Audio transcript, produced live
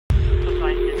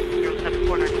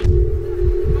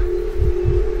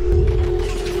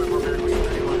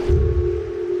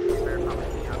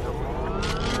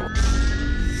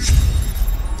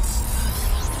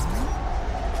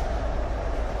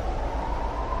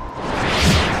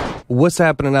What's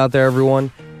happening out there,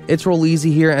 everyone? It's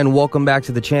Rolleezy here, and welcome back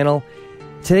to the channel.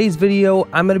 Today's video,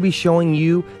 I'm going to be showing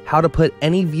you how to put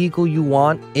any vehicle you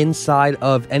want inside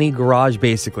of any garage,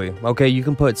 basically. Okay, you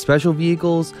can put special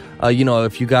vehicles,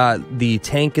 if you got the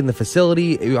tank in the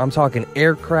facility, I'm talking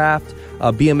aircraft,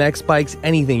 BMX bikes,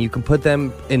 anything. You can put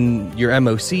them in your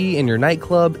MOC, in your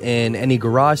nightclub, in any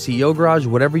garage, CEO garage,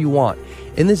 whatever you want.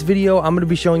 In this video, I'm going to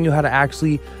be showing you how to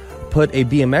actually put a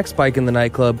BMX bike in the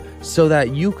nightclub so that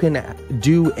you can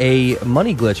do a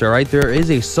money glitch. All right, there is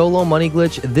a solo money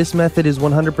glitch. This method is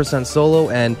 100% solo,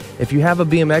 and if you have a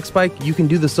BMX bike, you can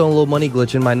do the solo money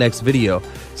glitch in my next video.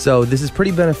 So this is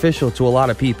pretty beneficial to a lot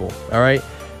of people. All right,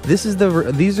 these are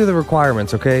the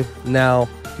requirements. Okay, now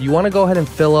you want to go ahead and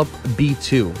fill up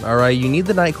B2. All right, you need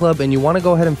the nightclub, and you want to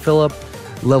go ahead and fill up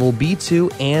level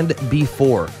B2 and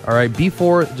B4. All right,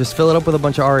 B4, just fill it up with a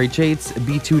bunch of RH8s.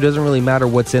 B2 doesn't really matter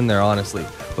what's in there, honestly.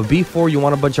 But B4, you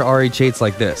want a bunch of RH8s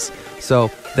like this.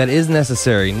 So that is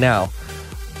necessary. Now,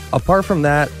 apart from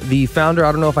that, the founder,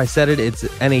 I don't know if I said it, it's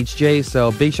NHJ.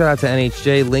 So big shout out to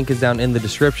NHJ. Link is down in the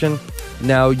description.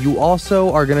 Now, you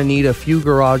also are going to need a few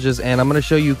garages, and I'm going to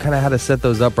show you kind of how to set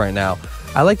those up right now.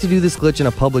 I like to do this glitch in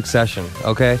a public session,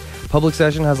 okay? Public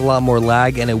session has a lot more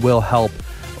lag, and it will help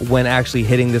when actually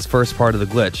hitting this first part of the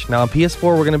glitch. Now on PS4,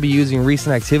 we're going to be using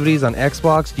recent activities. On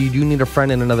Xbox, you do need a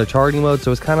friend in another targeting mode,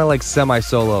 so it's kind of like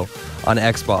semi-solo on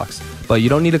Xbox. But you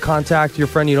don't need to contact your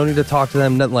friend, you don't need to talk to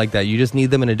them, nothing like that. You just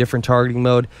need them in a different targeting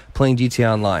mode, playing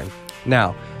GTA Online.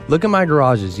 Now, look at my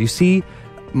garages. You see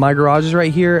my garages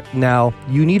right here. Now,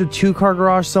 you need a 2-car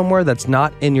garage somewhere that's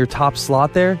not in your top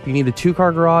slot there. You need a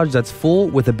 2-car garage that's full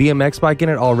with a BMX bike in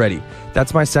it already.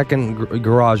 That's my second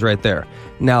garage right there.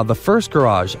 Now, the first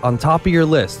garage on top of your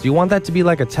list, you want that to be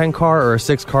like a 10-car or a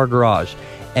 6-car garage.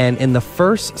 And in the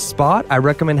first spot, I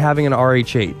recommend having an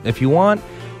RH8. If you want,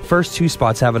 first 2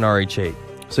 spots have an RH8.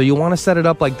 So you want to set it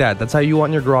up like that. That's how you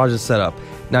want your garages set up.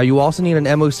 Now, you also need an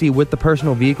MOC with the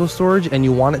personal vehicle storage, and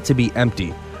you want it to be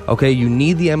empty. Okay, you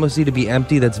need the MOC to be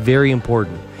empty. That's very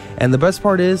important. And the best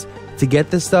part is, to get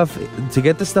this stuff done, to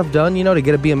get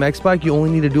a BMX bike, you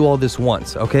only need to do all this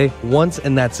once, okay? Once,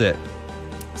 and that's it.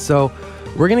 So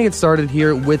we're gonna get started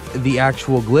here with the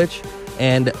actual glitch,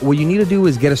 and what you need to do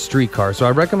is get a streetcar. So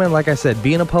I recommend, like I said,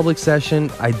 be in a public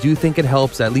session. I do think it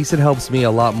helps. At least it helps me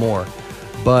a lot more.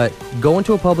 But go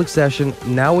into a public session.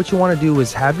 Now what you want to do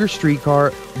is have your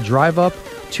streetcar drive up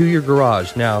to your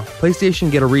garage. Now, PlayStation,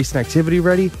 get a recent activity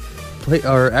ready.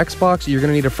 Or Xbox, you're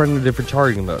gonna need a friend in a different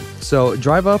targeting mode. So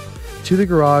drive up to the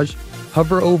garage,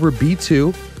 hover over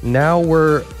B2. Now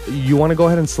you want to go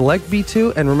ahead and select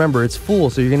B2, and remember, it's full,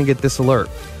 so you're gonna get this alert.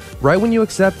 Right when you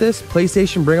accept this,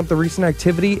 PlayStation, bring up the recent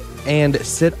activity and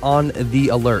sit on the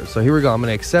alert. So here we go. I'm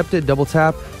gonna accept it, double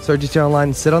tap, start GTA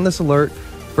Online, sit on this alert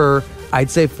for, I'd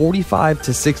say, 45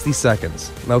 to 60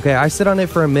 seconds. Okay, I sit on it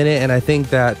for a minute, and I think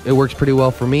that it works pretty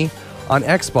well for me. On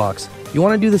Xbox, you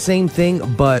want to do the same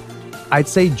thing, but I'd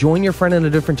say join your friend in a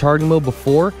different targeting mode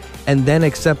before, and then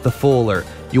accept the full alert.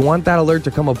 You want that alert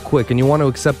to come up quick, and you want to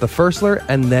accept the first alert,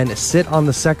 and then sit on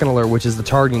the second alert, which is the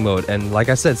targeting mode. And like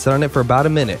I said, sit on it for about a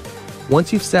minute.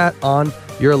 Once you've sat on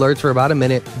your alerts for about a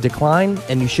minute, decline,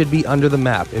 and you should be under the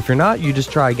map. If you're not, you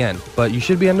just try again. But you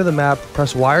should be under the map.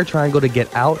 Press Y or triangle to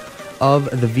get out of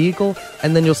the vehicle,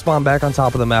 and then you'll spawn back on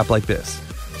top of the map like this.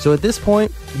 So at this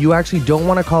point, you actually don't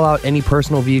want to call out any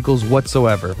personal vehicles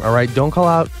whatsoever. All right, don't call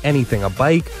out anything, a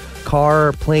bike,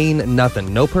 car, plane,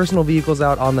 nothing. No personal vehicles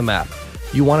out on the map.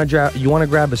 You want to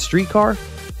grab a streetcar,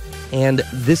 and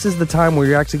this is the time where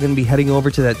you're actually going to be heading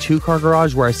over to that 2-car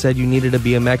garage where I said you needed a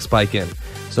BMX bike in.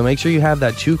 So make sure you have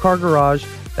that 2-car garage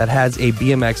that has a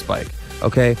BMX bike.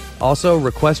 Okay. Also,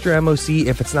 request your MOC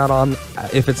if it's not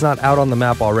out on the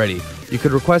map already. You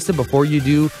could request it before you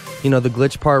do, the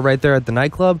glitch part right there at the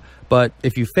nightclub. But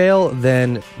if you fail,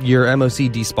 then your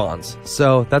MOC despawns.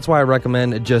 So that's why I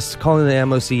recommend just calling the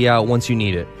MOC out once you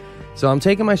need it. So I'm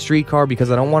taking my streetcar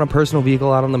because I don't want a personal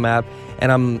vehicle out on the map,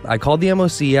 and I called the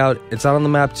MOC out. It's out on the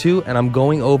map too, and I'm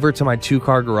going over to my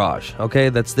 2-car garage. Okay,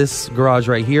 that's this garage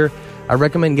right here. I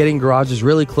recommend getting garages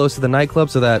really close to the nightclub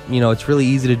so that, it's really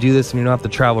easy to do this and you don't have to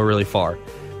travel really far.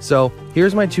 So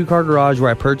here's my 2-car garage where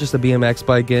I purchased a BMX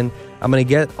bike in. I'm going to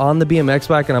get on the BMX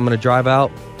bike and I'm going to drive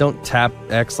out. Don't tap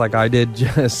X like I did.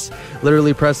 Just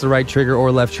literally press the right trigger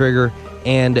or left trigger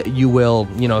and you will,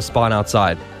 spawn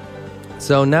outside.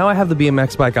 So now I have the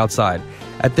BMX bike outside.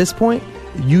 At this point,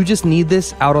 you just need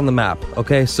this out on the map.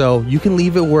 Okay, so you can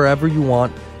leave it wherever you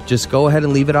want. Just go ahead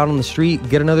and leave it out on the street,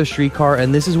 get another streetcar,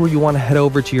 and this is where you want to head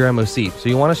over to your MOC. So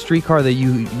you want a streetcar that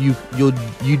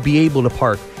you'd be able to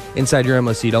park inside your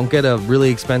MOC. Don't get a really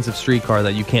expensive streetcar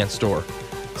that you can't store.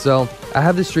 So I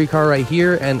have this street car right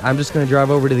here, and I'm just going to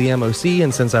drive over to the MOC,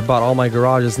 and since I bought all my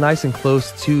garages nice and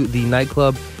close to the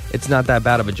nightclub, it's not that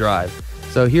bad of a drive.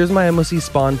 So here's my MOC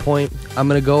spawn point. I'm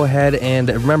going to go ahead and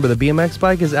remember, the BMX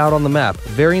bike is out on the map.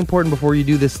 Very important before you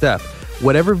do this step.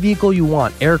 Whatever vehicle you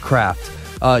want, aircraft,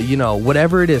 you know,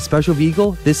 whatever it is, special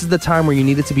vehicle, this is the time where you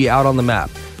need it to be out on the map.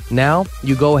 Now,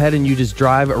 you go ahead and you just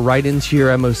drive right into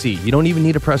your MOC. You don't even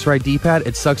need to press right D-pad,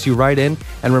 it sucks you right in.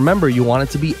 And remember, you want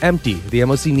it to be empty. The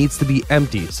MOC needs to be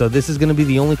empty, so this is gonna be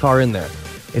the only car in there.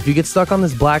 If you get stuck on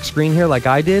this black screen here like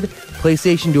I did,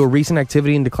 PlayStation, do a recent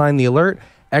activity and decline the alert.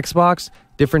 Xbox,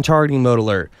 different targeting mode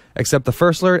alert. Accept the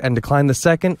first alert and decline the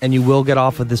second, and you will get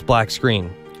off of this black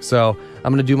screen. So,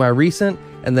 I'm gonna do my recent,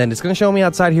 and then it's gonna show me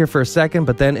outside here for a second,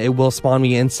 but then it will spawn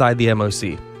me inside the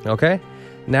MOC, okay?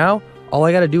 Now, all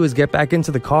I gotta do is get back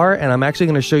into the car, and I'm actually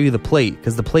gonna show you the plate,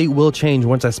 because the plate will change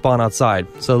once I spawn outside.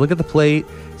 So look at the plate,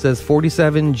 it says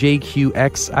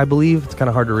 47JQX, I believe. It's kind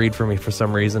of hard to read for me for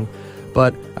some reason.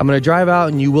 But I'm gonna drive out,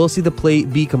 and you will see the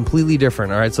plate be completely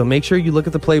different, all right? So make sure you look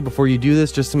at the plate before you do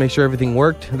this, just to make sure everything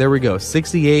worked. There we go,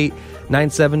 68,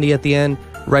 970 at the end.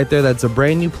 Right there, that's a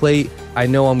brand new plate. I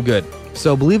know I'm good.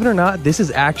 So believe it or not, this is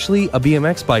actually a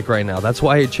BMX bike right now. That's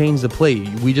why it changed the plate.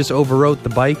 We just overwrote the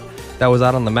bike that was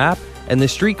out on the map. And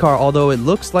this street car, although it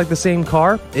looks like the same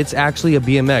car, it's actually a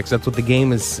BMX. That's what the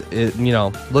game is, you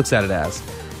know, looks at it as.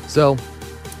 So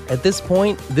at this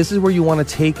point, this is where you want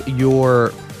to take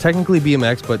your technically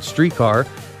BMX, but street car.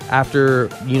 After,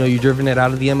 you know, you've driven it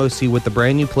out of the MOC with the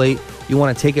brand new plate, you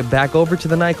want to take it back over to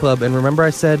the nightclub. And remember,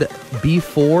 I said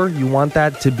B4, you want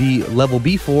that to be level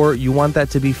B4, you want that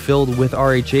to be filled with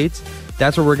RH8s.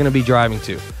 That's where we're going to be driving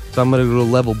to. So I'm going to go to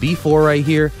level B4 right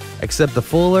here, accept the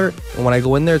full alert, and when I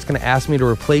go in there, it's going to ask me to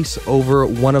replace over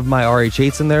one of my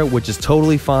RH8s in there, which is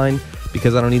totally fine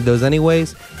because I don't need those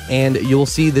anyways. And you'll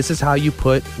see this is how you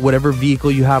put whatever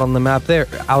vehicle you had on the map there,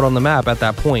 out on the map at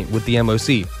that point with the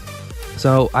MOC.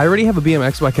 So I already have a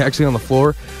BMX bike actually on the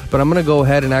floor, but I'm going to go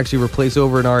ahead and actually replace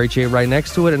over an RH8 right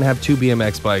next to it and have two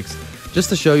BMX bikes, just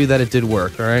to show you that it did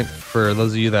work, all right, for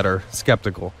those of you that are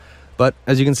skeptical. But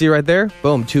as you can see right there,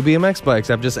 boom, two BMX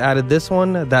bikes. I've just added this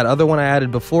one. That other one I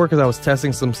added before because I was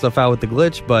testing some stuff out with the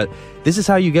glitch, but this is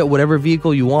how you get whatever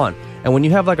vehicle you want. And when you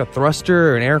have like a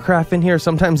thruster or an aircraft in here,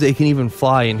 sometimes they can even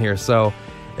fly in here. So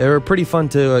they're pretty fun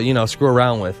to, you know, screw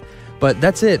around with. But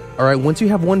that's it, all right? Once you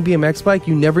have one BMX bike,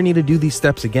 you never need to do these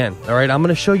steps again, all right? I'm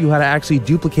gonna show you how to actually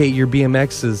duplicate your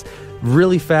BMXs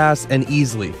really fast and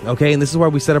easily, okay? And this is why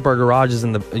we set up our garages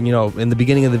in the, you know, in the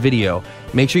beginning of the video.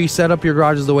 Make sure you set up your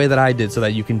garages the way that I did so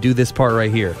that you can do this part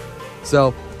right here.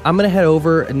 So I'm gonna head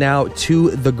over now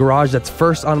to the garage that's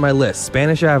first on my list,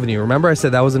 Spanish Avenue. Remember I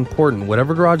said that was important.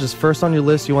 Whatever garage is first on your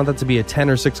list, you want that to be a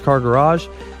 10 or 6 car garage.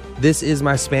 This is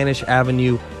my Spanish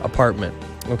Avenue apartment,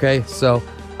 okay? So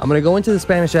I'm gonna go into the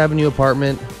Spanish Avenue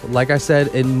apartment. Like I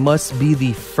said, it must be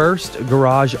the first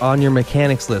garage on your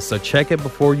mechanics list. So check it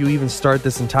before you even start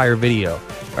this entire video.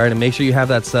 All right, and make sure you have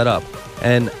that set up.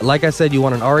 And like I said, you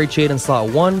want an RH8 in slot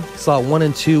 1. Slot 1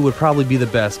 and 2 would probably be the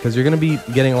best because you're gonna be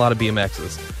getting a lot of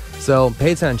BMXs. So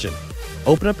pay attention.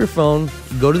 Open up your phone,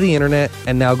 go to the internet,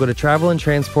 and now go to Travel and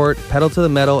Transport, Pedal to the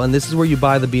Metal, and this is where you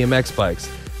buy the BMX bikes.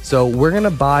 So we're gonna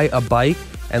buy a bike,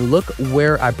 and look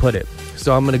where I put it.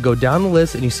 So I'm going to go down the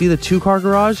list, and you see the 2-car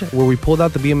garage where we pulled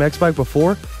out the BMX bike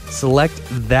before? Select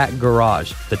that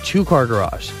garage, the 2-car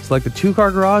garage. Select the 2-car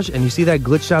garage, and you see that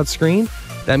glitched out screen?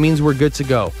 That means we're good to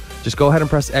go. Just go ahead and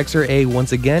press X or A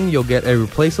once again. You'll get a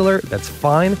replace alert. That's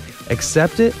fine.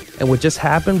 Accept it. And what just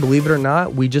happened, believe it or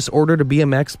not, we just ordered a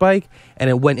BMX bike, and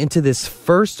it went into this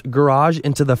first garage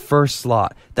into the first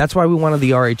slot. That's why we wanted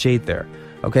the RH8 there.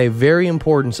 Okay, very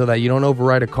important so that you don't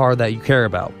override a car that you care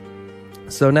about.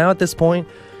 So now at this point,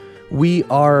 we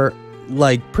are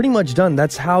like pretty much done.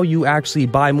 That's how you actually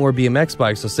buy more BMX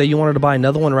bikes. So say you wanted to buy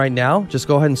another one right now, just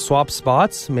go ahead and swap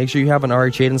spots. Make sure you have an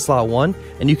RH8 in slot 1,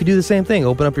 and you can do the same thing.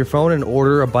 Open up your phone and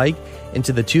order a bike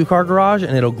into the 2-car garage,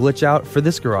 and it'll glitch out for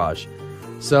this garage.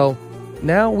 So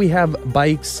now we have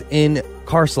bikes in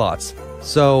car slots.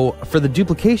 So for the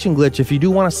duplication glitch, if you do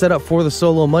want to set up for the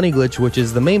solo money glitch, which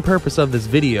is the main purpose of this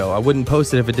video, I wouldn't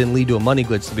post it if it didn't lead to a money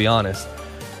glitch, to be honest.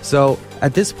 So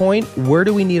at this point, where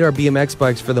do we need our BMX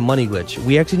bikes for the money glitch?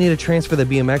 We actually need to transfer the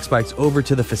BMX bikes over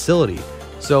to the facility.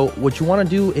 So what you want to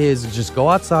do is just go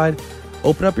outside,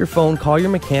 open up your phone, call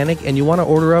your mechanic, and you want to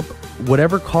order up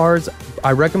whatever cars.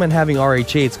 I recommend having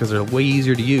RH8s because they're way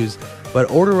easier to use,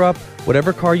 but order up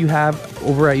whatever car you have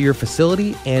over at your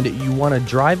facility, and you want to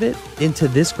drive it into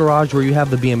this garage where you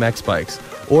have the BMX bikes.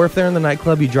 Or if they're in the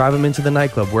nightclub, you drive them into the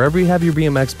nightclub. Wherever you have your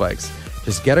BMX bikes,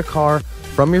 just get a car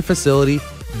from your facility,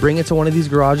 bring it to one of these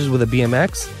garages with a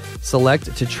BMX,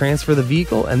 select to transfer the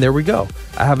vehicle, and there we go.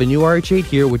 I have a new RH8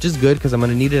 here, which is good because I'm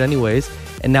going to need it anyways.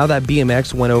 And now that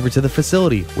BMX went over to the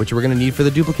facility, which we're going to need for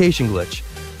the duplication glitch.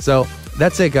 So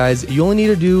that's it, guys. You only need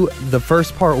to do the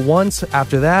first part once.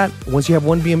 After that, once you have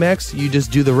one BMX, you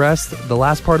just do the rest, the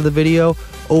last part of the video,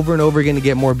 over and over again to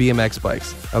get more BMX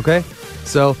bikes, okay?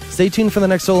 So stay tuned for the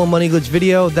next solo money glitch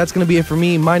video. That's going to be it for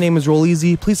me. My name is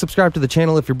Rolleezy. Please subscribe to the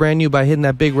channel if you're brand new by hitting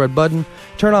that big red button.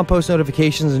 Turn on post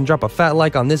notifications and drop a fat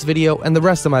like on this video and the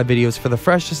rest of my videos for the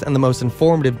freshest and the most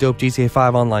informative dope GTA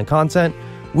 5 online content.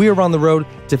 We are on the road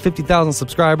to 50,000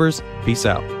 subscribers. Peace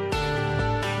out.